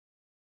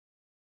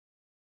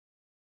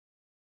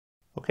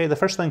Okay, the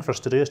first thing for us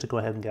to do is to go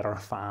ahead and get our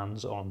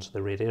fans onto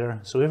the radiator.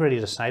 So we've already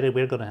decided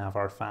we're going to have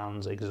our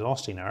fans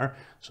exhausting air,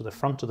 so the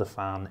front of the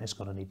fan is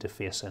going to need to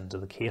face into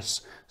the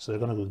case. So they're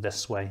going to go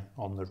this way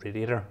on the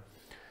radiator.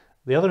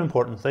 The other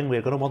important thing,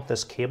 we're going to want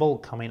this cable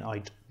coming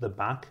out the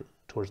back,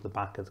 towards the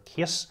back of the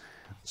case.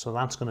 So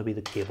that's going to be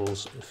the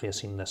cables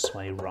facing this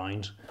way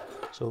round.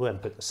 So we'll go ahead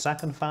and put the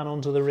second fan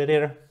onto the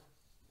radiator.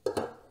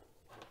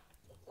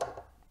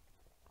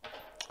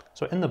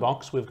 So in the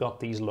box we've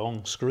got these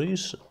long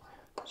screws.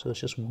 So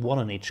it's just one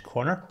in each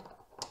corner.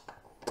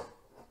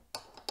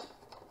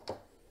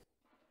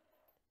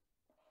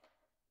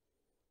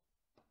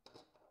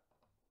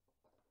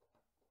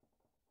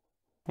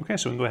 Okay,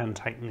 so we can go ahead and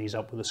tighten these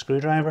up with a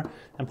screwdriver.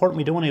 Important,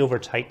 we don't want to over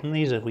tighten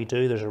these. If we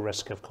do, there's a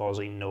risk of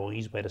causing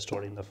noise by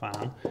distorting the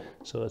fan.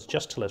 So it's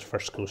just till it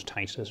first goes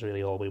tight is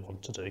really all we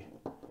want to do.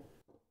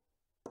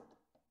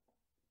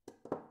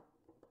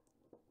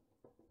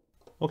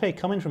 Okay,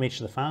 coming from each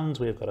of the fans,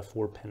 we've got a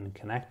 4-pin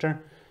connector.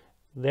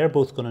 They're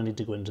both going to need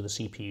to go into the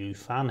CPU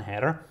fan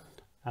header,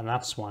 and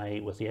that's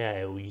why with the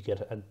AIO you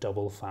get a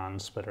double fan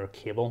splitter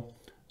cable.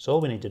 So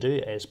all we need to do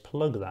is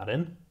plug that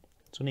in.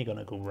 It's only going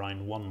to go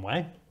round one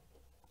way.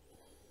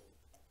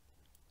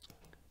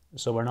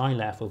 So we're now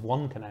left with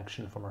one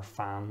connection from our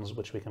fans,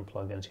 which we can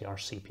plug into our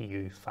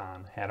CPU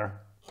fan header.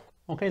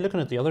 Okay,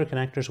 looking at the other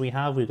connectors we've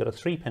got a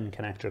 3-pin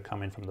connector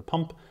coming from the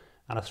pump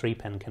and a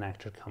 3-pin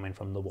connector coming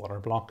from the water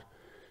block.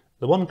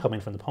 The one coming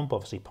from the pump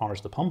obviously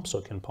powers the pump, so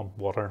it can pump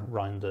water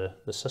around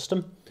the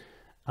system.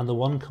 And the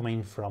one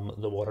coming from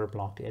the water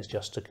block is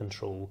just to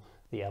control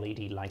the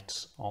LED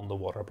lights on the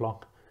water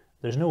block.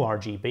 There's no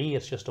RGB,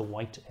 it's just a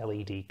white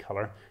LED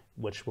colour,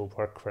 which will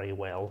work very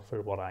well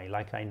for what I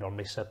like. I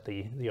normally set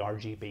the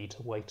RGB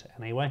to white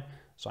anyway,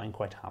 so I'm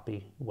quite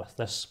happy with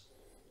this.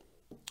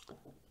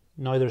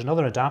 Now there's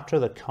another adapter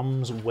that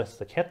comes with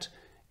the kit.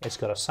 It's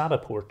got a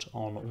SATA port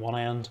on one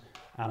end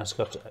and it's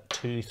got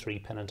two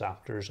 3-pin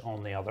adapters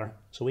on the other.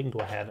 So we can go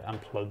ahead and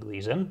plug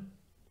these in.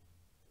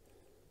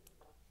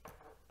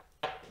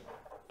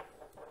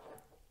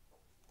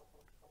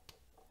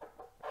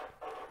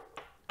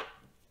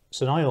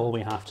 So now all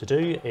we have to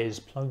do is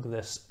plug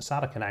this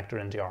SATA connector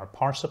into our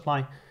power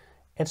supply.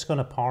 It's going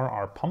to power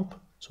our pump,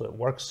 so it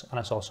works, and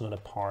it's also going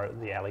to power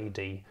the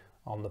LED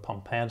on the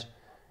pump head.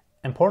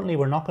 Importantly,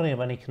 we're not going to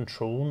have any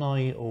control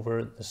now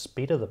over the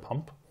speed of the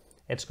pump.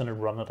 It's going to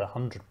run at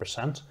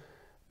 100%,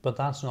 but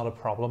that's not a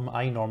problem.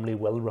 I normally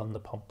will run the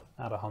pump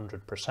at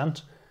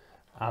 100%,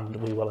 and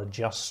we will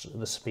adjust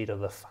the speed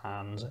of the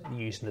fans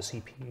using the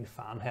CPU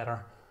fan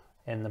header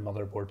in the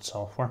motherboard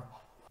software.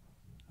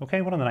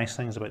 Okay, one of the nice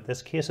things about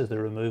this case is the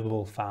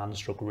removable fan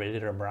stroke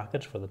radiator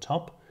bracket for the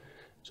top.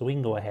 So we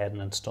can go ahead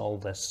and install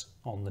this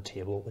on the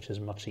table, which is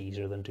much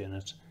easier than doing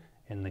it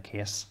in the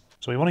case.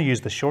 So we want to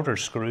use the shorter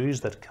screws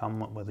that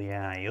come with the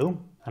AIO.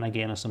 And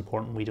again, it's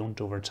important we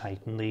don't over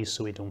tighten these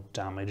so we don't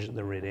damage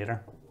the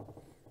radiator.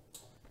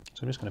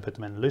 So I'm just going to put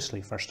them in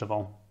loosely first of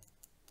all.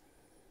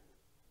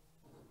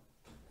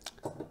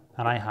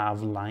 And I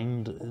have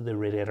lined the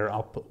radiator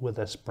up with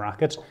this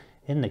bracket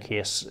in the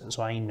case,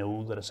 so I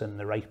know that it's in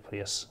the right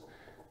place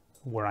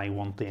where I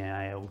want the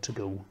AIO to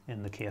go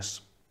in the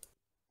case.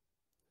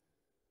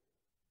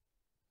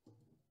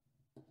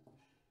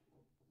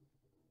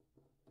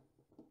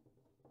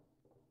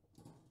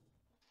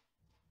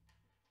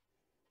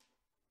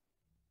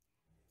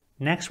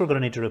 Next, we're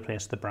going to need to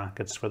replace the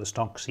brackets for the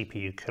stock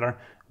CPU cooler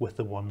with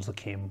the ones that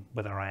came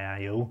with our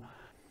AIO.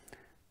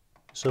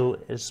 So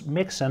it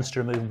makes sense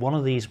to remove one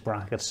of these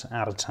brackets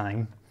at a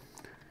time.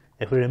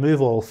 If we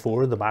remove all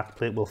four, the back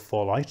plate will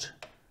fall out.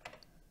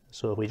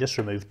 So if we just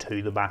remove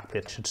two, the back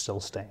plate should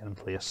still stay in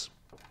place.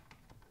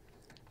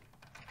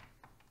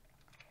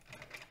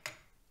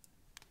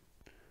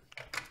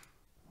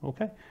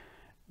 Okay.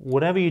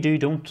 Whatever you do,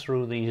 don't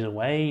throw these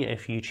away.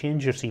 If you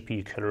change your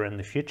CPU cooler in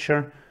the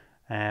future,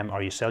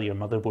 or you sell your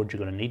motherboard, you're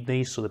going to need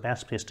these. So the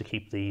best place to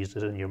keep these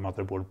is in your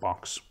motherboard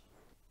box.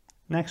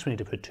 Next, we need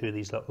to put two of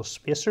these little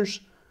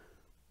spacers.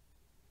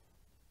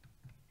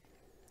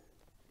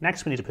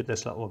 Next, we need to put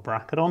this little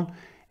bracket on.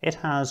 It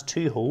has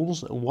two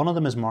holes. One of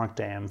them is marked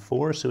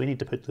AM4, so we need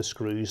to put the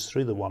screws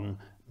through the one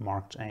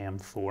marked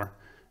AM4,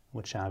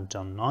 which I've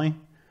done now.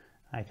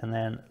 I can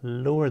then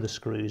lower the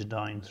screws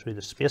down through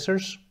the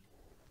spacers,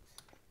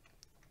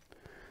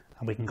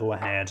 and we can go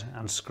ahead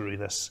and screw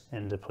this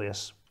into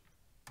place.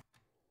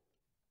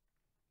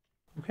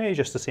 Okay,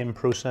 just the same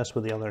process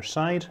with the other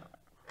side.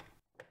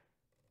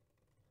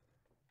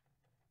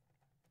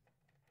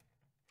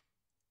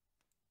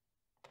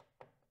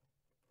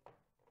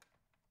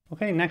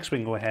 Okay, next we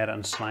can go ahead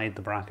and slide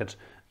the bracket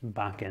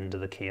back into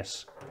the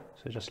case.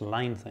 So just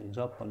line things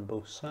up on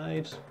both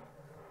sides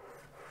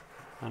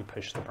and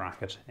push the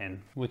bracket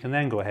in. We can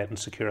then go ahead and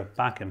secure it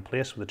back in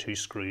place with the two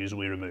screws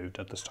we removed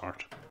at the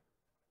start.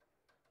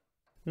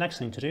 Next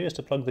thing to do is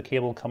to plug the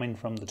cable coming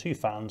from the two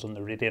fans on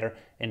the radiator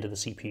into the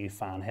CPU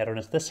fan header, and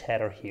it's this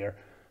header here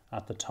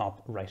at the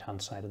top right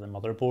hand side of the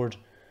motherboard.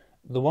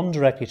 The one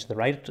directly to the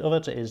right of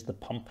it is the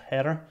pump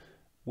header.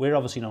 We're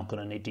obviously not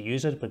going to need to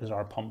use it because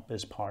our pump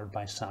is powered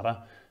by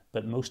SATA,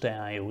 but most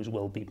AIOs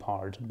will be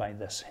powered by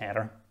this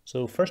header.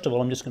 So first of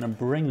all, I'm just going to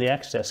bring the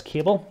excess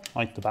cable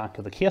out the back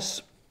of the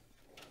case.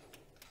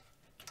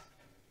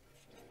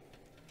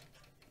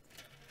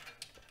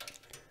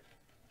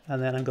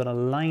 And then I'm going to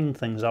line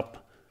things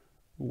up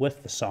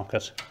with the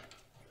socket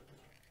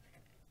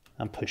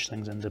and push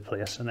things into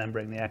place, and then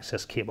bring the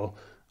excess cable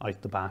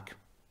out the back.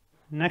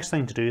 Next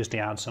thing to do is to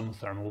add some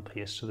thermal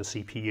paste to the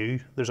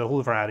CPU. There's a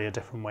whole variety of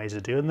different ways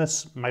of doing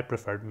this. My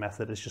preferred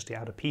method is just to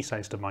add a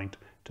pea-sized amount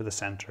to the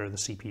center of the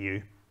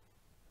CPU.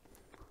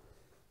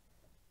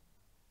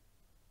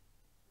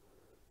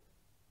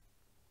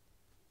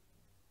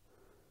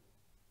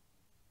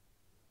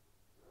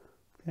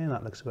 Okay,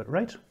 that looks about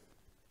right.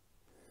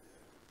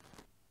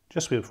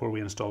 Just before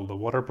we install the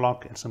water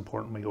block, it's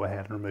important we go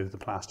ahead and remove the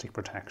plastic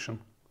protection.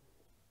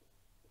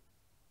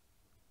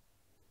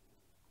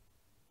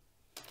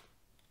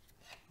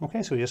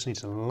 Okay, so we just need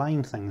to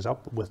line things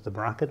up with the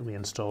bracket we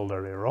installed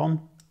earlier on.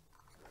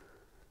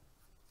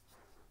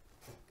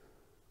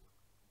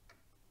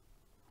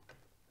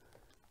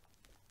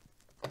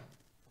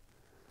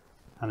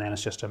 And then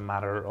it's just a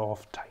matter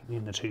of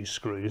tightening the two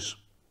screws.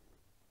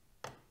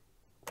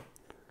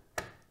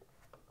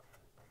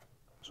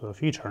 So a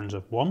few turns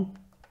of one,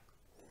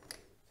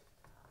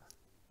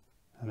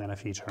 and then a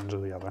few turns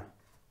of the other.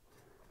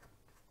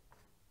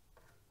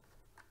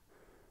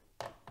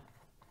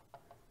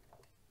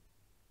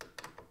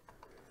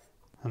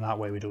 And that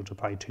way we don't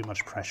apply too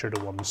much pressure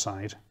to one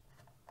side.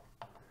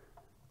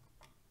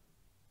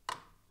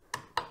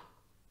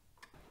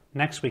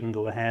 Next we can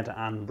go ahead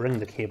and bring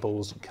the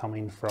cables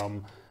coming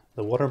from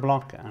the water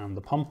block and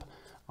the pump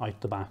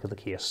out the back of the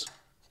case.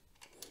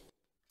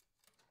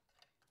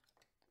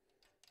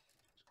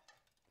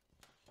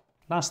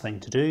 Last thing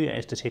to do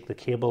is to take the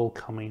cable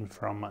coming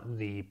from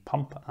the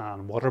pump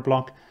and water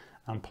block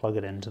and plug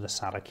it into the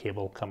SATA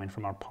cable coming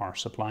from our power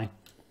supply.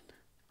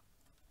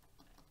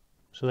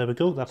 So there we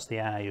go, that's the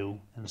AIO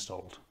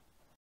installed.